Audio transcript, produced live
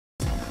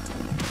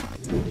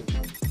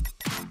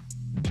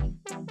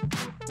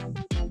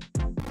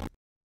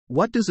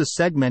What does a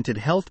segmented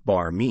health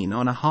bar mean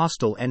on a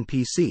hostile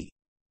NPC?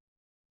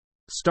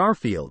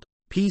 Starfield,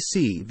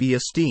 PC via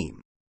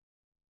Steam.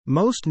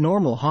 Most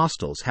normal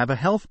hostiles have a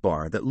health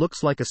bar that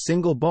looks like a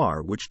single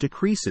bar which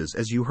decreases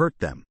as you hurt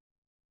them.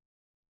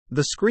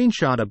 The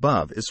screenshot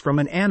above is from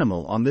an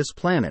animal on this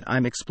planet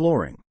I'm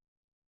exploring.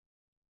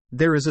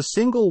 There is a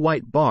single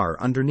white bar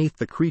underneath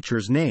the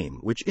creature's name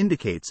which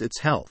indicates its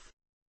health.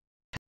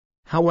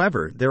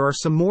 However, there are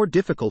some more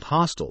difficult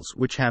hostiles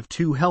which have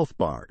two health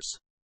bars.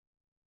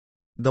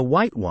 The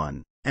white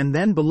one, and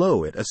then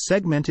below it a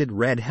segmented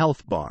red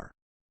health bar.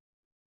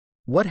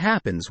 What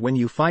happens when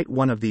you fight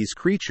one of these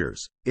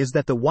creatures is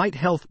that the white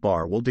health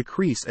bar will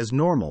decrease as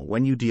normal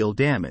when you deal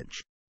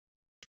damage.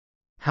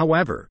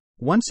 However,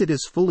 once it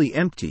is fully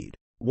emptied,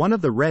 one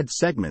of the red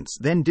segments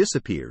then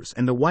disappears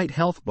and the white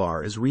health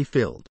bar is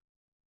refilled.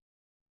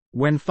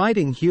 When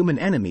fighting human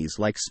enemies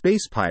like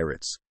space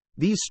pirates,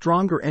 these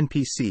stronger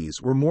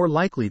NPCs were more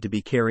likely to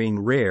be carrying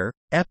rare,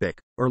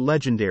 epic, or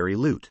legendary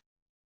loot.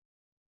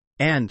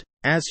 And,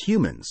 as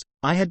humans,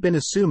 I had been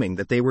assuming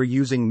that they were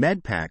using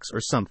medpacks or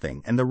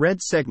something and the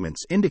red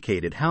segments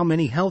indicated how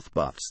many health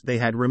buffs they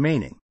had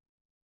remaining.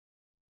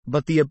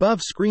 But the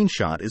above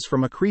screenshot is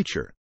from a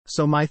creature,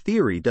 so my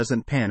theory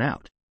doesn't pan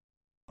out.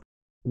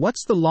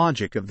 What's the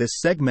logic of this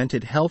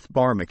segmented health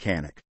bar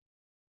mechanic?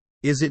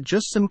 Is it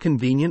just some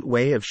convenient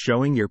way of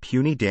showing your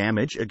puny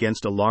damage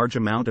against a large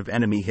amount of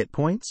enemy hit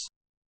points?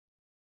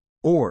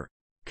 Or,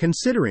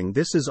 considering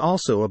this is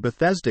also a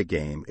Bethesda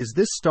game, is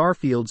this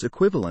Starfield's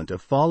equivalent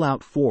of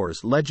Fallout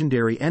 4's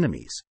legendary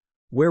enemies,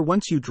 where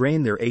once you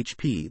drain their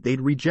HP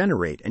they'd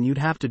regenerate and you'd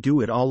have to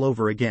do it all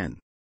over again?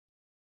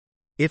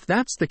 If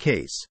that's the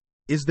case,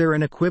 is there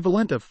an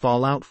equivalent of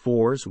Fallout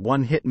 4's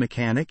one-hit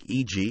mechanic,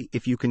 e.g.,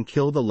 if you can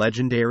kill the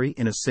legendary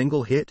in a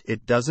single hit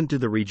it doesn't do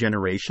the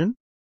regeneration?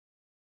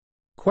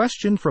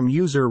 Question from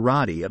user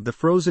Roddy of the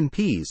Frozen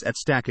Peas at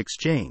Stack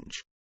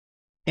Exchange.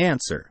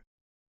 Answer.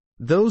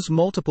 Those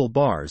multiple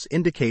bars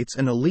indicates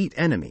an elite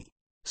enemy,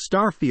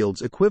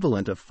 Starfield's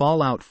equivalent of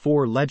Fallout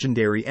 4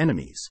 legendary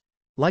enemies.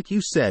 Like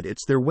you said,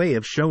 it's their way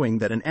of showing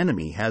that an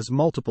enemy has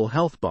multiple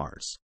health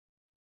bars.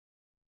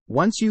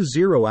 Once you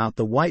zero out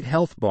the white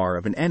health bar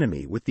of an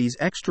enemy with these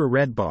extra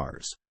red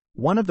bars,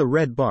 one of the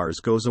red bars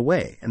goes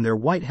away and their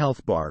white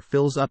health bar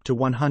fills up to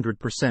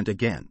 100%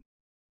 again.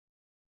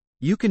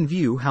 You can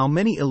view how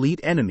many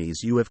elite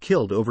enemies you have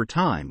killed over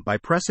time by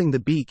pressing the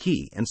B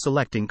key and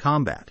selecting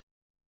combat.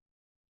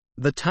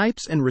 The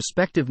types and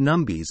respective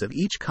numbies of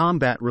each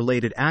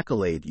combat-related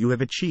accolade you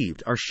have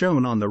achieved are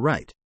shown on the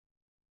right.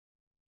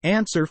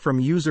 Answer from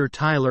user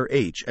Tyler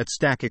H at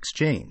Stack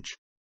Exchange.